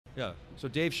Yeah. So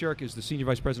Dave Shirk is the Senior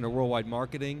Vice President of Worldwide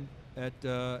Marketing at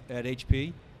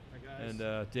HP. Hi, guys.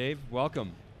 And Dave,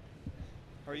 welcome.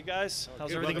 How are you guys? Oh, How's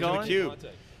good. everything Welcome going? to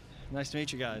theCUBE. Nice to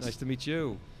meet you guys. Nice to meet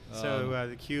you. So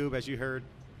theCUBE, as you heard,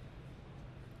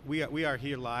 we are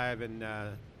here live in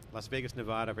Las Vegas,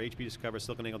 Nevada for HP Discover,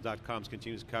 SiliconANGLE.com's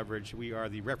continuous coverage. We are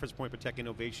the reference point for tech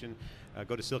innovation.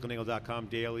 Go to SiliconANGLE.com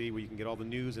daily where you can get all the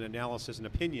news and analysis and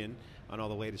opinion on all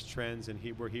the latest trends, and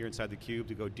we're here inside theCUBE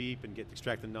to go deep and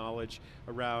extract the knowledge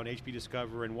around HP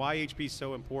Discover and why HP is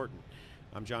so important.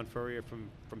 I'm John Furrier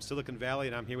from Silicon Valley,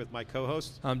 and I'm here with my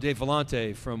co-host. I'm Dave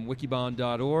Vellante from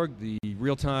wikibon.org, the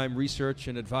real-time research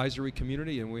and advisory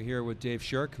community, and we're here with Dave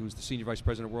Shirk, who's the Senior Vice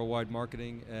President of Worldwide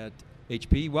Marketing at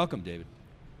HP. Welcome, David.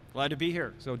 Glad to be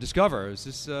here. So Discover, is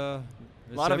this... a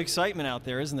lot of excitement out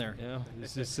there, isn't there? Yeah.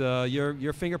 Is this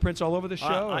your fingerprints all over the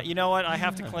show? You know what? I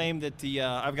have to claim that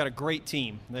I've got a great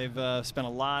team. They've spent a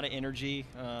lot of energy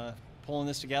pulling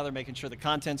this together, making sure the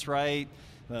content's right,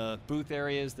 the booth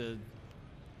areas, the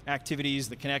activities,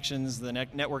 the connections, the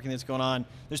networking that's going on.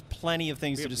 There's plenty of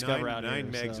things to discover out here.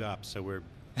 9 megs up, so we've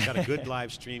got a good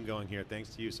live stream going here,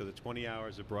 thanks to you. So the 20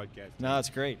 hours of broadcast. No, it's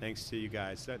great. Thanks to you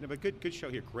guys. But good show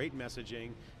here. Great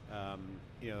messaging.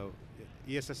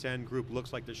 ESSN group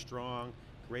looks like they're strong.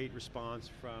 Great response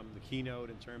from the keynote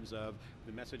in terms of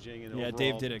the messaging and overall.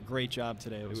 Dave did a great job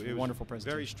today. It was a wonderful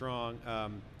presentation. Very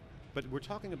strong. But we're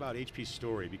talking about HP's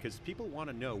story because people want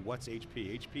to know what's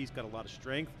HP. HP's got a lot of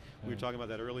strength. We were talking about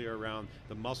that earlier around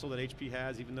the muscle that HP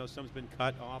has, even though some's been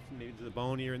cut off, maybe to the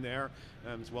bone here and there.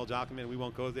 It's well documented, we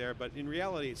won't go there, but in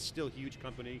reality, it's still a huge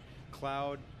company.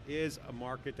 Cloud is a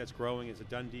market that's growing. It's a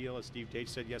done deal, as Steve Tate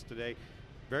said yesterday.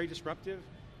 Very disruptive,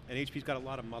 and HP's got a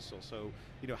lot of muscle. So,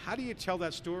 how do you tell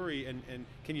that story, and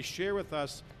can you share with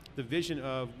us the vision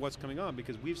of what's coming on?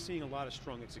 Because we've seen a lot of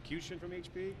strong execution from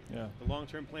HP. Yeah. The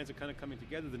long-term plans are kind of coming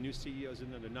together. The new CEO's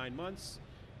in under 9 months.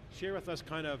 Share with us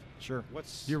kind of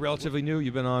what's... You're relatively new.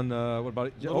 You've been on, what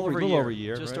about, a little over a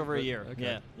year. Just over a year,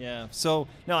 okay. Yeah. So,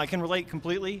 no, I can relate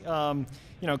completely. Coming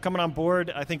on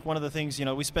board, I think one of the things,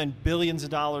 we spend billions of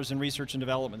dollars in research and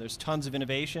development. There's tons of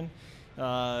innovation.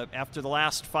 After the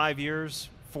last 5 years,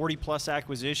 40 plus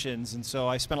acquisitions, and so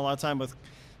I spent a lot of time with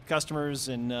customers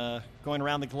and going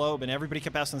around the globe, and everybody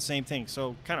kept asking the same thing.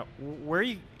 So kind of where are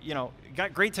you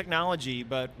got great technology,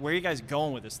 but where are you guys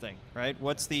going with this thing, right?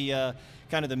 What's the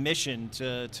kind of the mission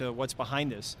to what's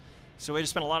behind this? So we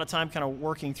just spent a lot of time kind of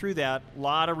working through that, a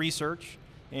lot of research,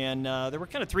 and there were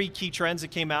kind of 3 key trends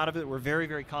that came out of it that were very,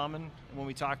 very common when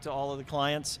we talked to all of the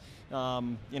clients.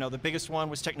 The biggest one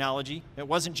was technology. It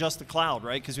wasn't just the cloud,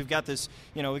 right? Because we've got this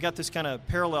kind of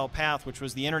parallel path, which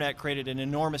was the internet created an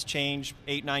enormous change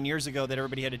 8-9 years ago that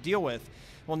everybody had to deal with.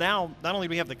 Well, now, not only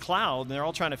do we have the cloud, and they're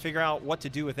all trying to figure out what to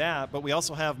do with that, but we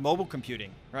also have mobile computing,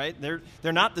 right? They're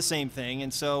not the same thing,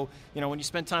 and so, when you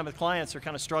spend time with clients, they're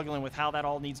kind of struggling with how that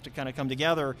all needs to kind of come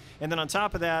together. And then on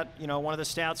top of that, one of the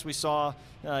stats we saw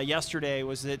yesterday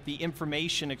was that the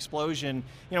information explosion,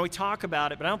 we talk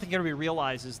about it, but I don't think everybody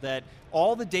realizes that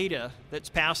all the data that's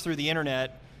passed through the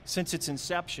internet since its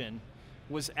inception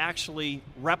was actually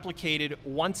replicated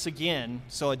once again,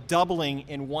 so a doubling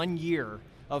in 1 year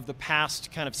of the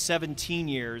past kind of 17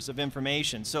 years of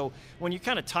information. So when you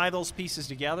kind of tie those pieces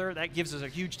together, that gives us a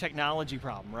huge technology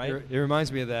problem, right? It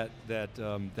reminds me of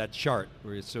that chart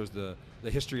where it shows the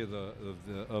history of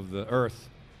the Earth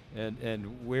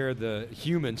and where the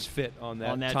humans fit on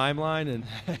that timeline, and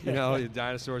the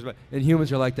dinosaurs, and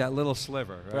humans are like that little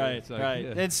sliver, right? Right, it's like, right.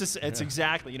 Yeah. It's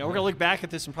exactly. We're going to look back at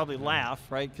this and probably laugh,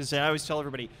 right? Because I always tell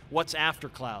everybody, what's after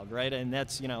cloud, right? And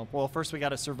that's, well, first we got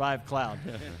to survive cloud.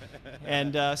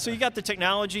 And so you got the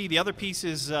technology. The other piece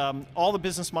is all the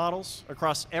business models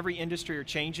across every industry are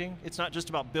changing. It's not just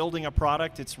about building a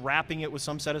product, it's wrapping it with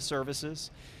some set of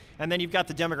services. And then you've got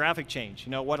the demographic change.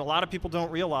 What a lot of people don't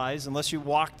realize, unless you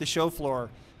walk the show floor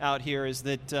out here, is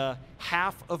that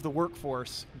half of the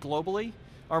workforce globally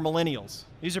are millennials.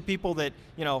 These are people that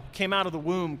came out of the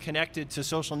womb connected to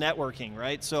social networking,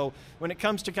 right? So when it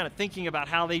comes to kind of thinking about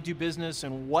how they do business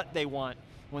and what they want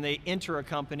when they enter a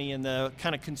company and the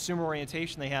kind of consumer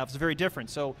orientation they have is very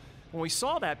different. So when we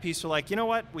saw that piece, we're like, you know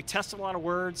what? We tested a lot of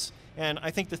words, and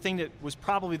I think the thing that was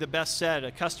probably the best said,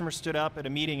 a customer stood up at a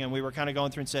meeting, and we were kind of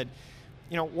going through and said,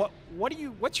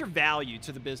 what's your value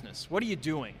to the business? What are you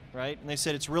doing, right? And they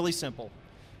said, it's really simple.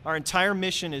 Our entire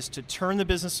mission is to turn the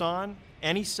business on,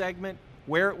 any segment,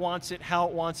 where it wants it, how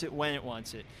it wants it, when it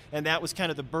wants it. And that was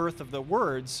kind of the birth of the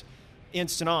words,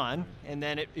 Instant On, and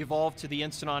then it evolved to the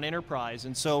Instant On Enterprise.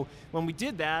 And so when we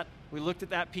did that, we looked at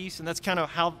that piece, and that's kind of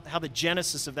how the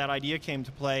genesis of that idea came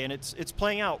to play, and it's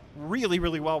playing out really,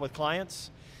 really well with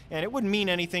clients. And it wouldn't mean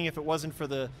anything if it wasn't for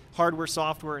the hardware,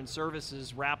 software, and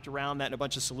services wrapped around that and a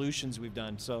bunch of solutions we've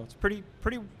done. So it's pretty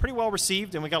well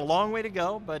received, and we got a long way to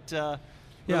go, but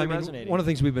really resonating. One of the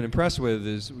things we've been impressed with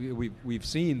is we've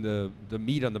seen the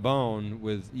meat on the bone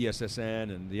with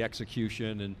ESSN and the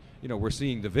execution, and we're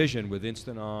seeing the vision with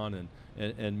Instant On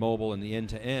and mobile and the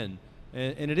end-to-end,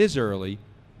 and it is early,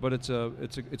 but it's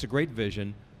a great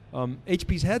vision.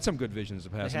 HP's had some good visions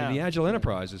in the past. I mean, the Agile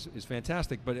Enterprise is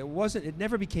fantastic, but it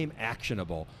never became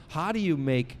actionable. How do you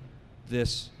make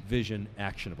this vision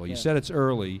actionable? You said it's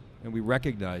early, and we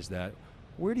recognize that.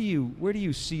 Where do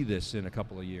you see this in a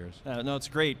couple of years? No, it's a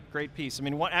great piece. I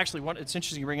mean, it's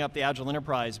interesting you bring up the Agile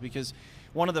Enterprise, because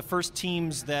one of the first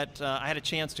teams that I had a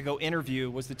chance to go interview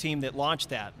was the team that launched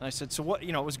that. And I said, so what,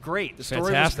 it was great. The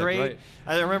story was great. Right.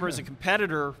 I remember as a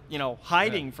competitor,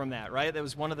 hiding from that, right? That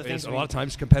was one of the things. A lot of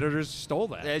times competitors stole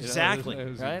that. Exactly. It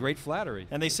was right? great flattery.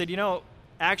 And they said,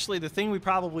 actually the thing we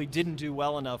probably didn't do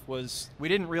well enough was we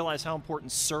didn't realize how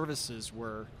important services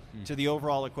were to the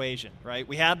overall equation, right?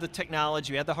 We had the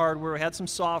technology, we had the hardware, we had some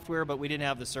software, but we didn't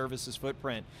have the services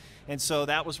footprint. And so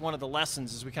that was one of the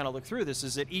lessons as we kind of look through this,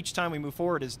 is that each time we move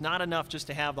forward is not enough just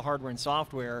to have the hardware and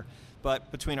software,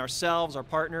 but between ourselves, our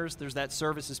partners, there's that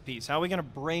services piece. How are we going to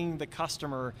bring the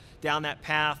customer down that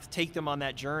path, take them on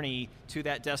that journey to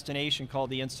that destination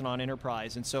called the Instant On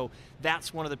Enterprise? And so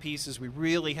that's one of the pieces we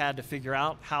really had to figure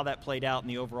out how that played out in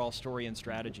the overall story and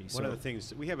strategy. One of the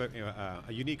things, we have a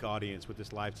unique audience with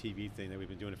this live TV thing that we've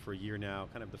been doing it for a year now.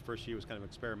 Kind of the first year was kind of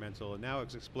experimental, and now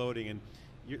it's exploding. And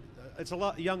it's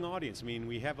a young audience. I mean,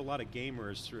 we have a lot of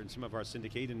gamers through some of our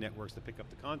syndicated networks that pick up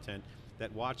the content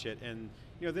that watch it, and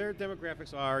their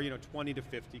demographics are 20 to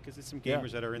 50, because there's some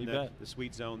gamers that are in the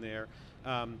sweet zone there.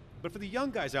 But for the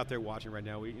young guys out there watching right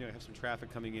now, we have some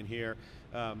traffic coming in here.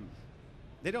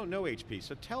 They don't know HP,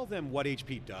 so tell them what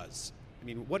HP does. I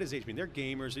mean, what is HP? They're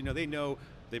gamers. They know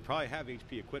they probably have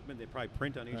HP equipment. They probably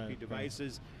print on HP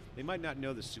devices. They might not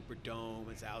know the Superdome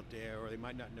that's out there, or they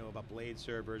might not know about Blade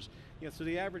servers. So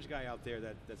the average guy out there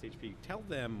that's HP, tell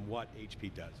them what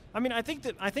HP does. I mean, I think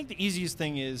the easiest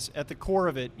thing is, at the core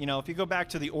of it, if you go back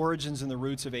to the origins and the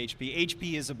roots of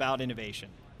HP is about innovation,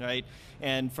 right?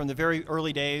 And from the very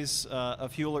early days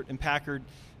of Hewlett and Packard,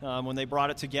 when they brought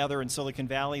it together in Silicon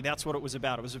Valley, that's what it was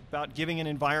about. It was about giving an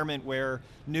environment where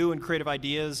new and creative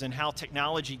ideas and how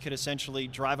technology could essentially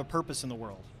drive a purpose in the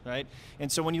world, right?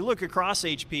 And so when you look across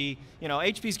HP,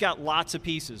 HP's got lots of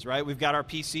pieces, right? We've got our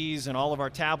PCs and all of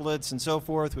our tablets and so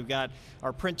forth. We've got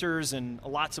our printers and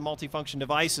lots of multifunction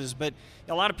devices, but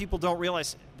a lot of people don't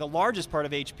realize the largest part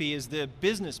of HP is the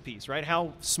business piece, right?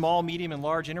 How small, medium, and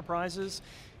large enterprises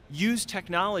use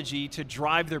technology to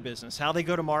drive their business, how they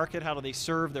go to market, how do they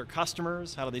serve their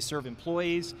customers, how do they serve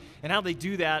employees, and how they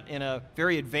do that in a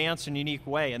very advanced and unique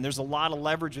way. And there's a lot of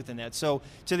leverage within that. So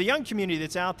to the young community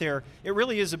that's out there, it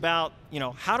really is about,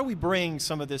 how do we bring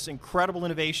some of this incredible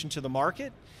innovation to the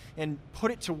market and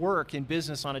put it to work in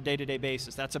business on a day-to-day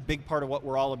basis. That's a big part of what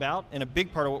we're all about, and a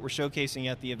big part of what we're showcasing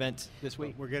at the event this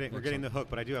week. We're getting the hook,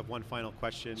 but I do have one final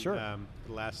question. Sure.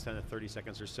 The last 10 to 30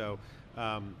 seconds or so.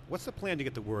 What's the plan to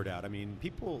get the word out? I mean,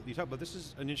 people, you talk about, this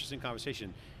is an interesting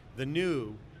conversation. The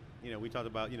new, we talked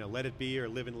about, let it be or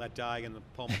live and let die in the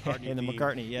Paul McCartney in the theme.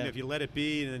 McCartney, yeah. If you let it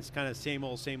be, and it's kind of same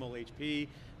old HP.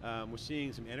 We're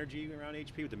seeing some energy around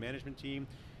HP with the management team.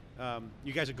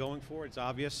 You guys are going for it. It's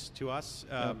obvious to us.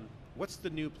 What's the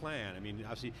new plan? I mean,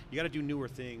 obviously, you got to do newer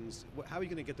things. How are you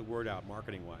going to get the word out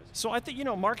marketing-wise? So I think,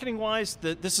 marketing-wise,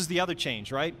 this is the other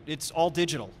change, right? It's all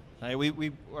digital. Right?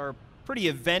 We are pretty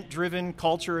event-driven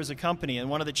culture as a company, and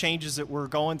one of the changes that we're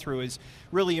going through is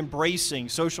really embracing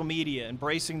social media,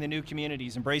 embracing the new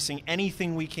communities, embracing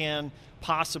anything we can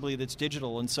possibly that's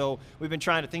digital. And so we've been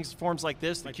trying to forums like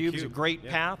this. theCUBE is a great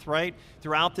path, right?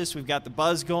 Throughout this, we've got the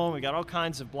buzz going, we've got all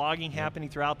kinds of blogging happening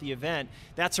throughout the event.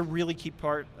 That's a really key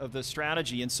part of the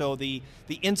strategy. And so the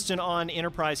Instant On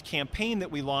Enterprise campaign that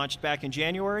we launched back in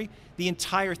January, the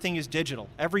entire thing is digital.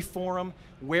 Every forum,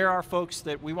 where our folks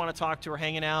that we want to talk to are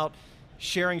hanging out,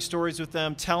 sharing stories with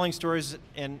them, telling stories,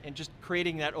 and just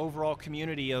creating that overall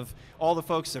community of all the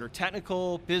folks that are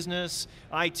technical, business,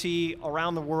 IT,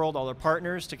 around the world, all their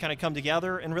partners, to kind of come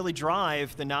together and really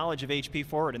drive the knowledge of HP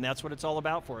forward. And that's what it's all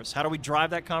about for us. How do we drive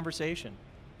that conversation?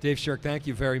 Dave Shirk, thank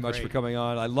you very much for coming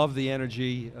on. I love the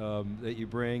energy that you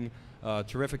bring.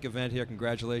 Terrific event here.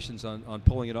 Congratulations on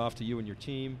pulling it off to you and your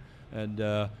team. And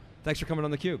thanks for coming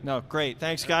on theCUBE. No, great.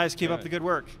 Thanks, guys. Keep up the good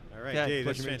work. All right, Dave,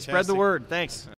 that's fantastic. Spread the word. Thanks.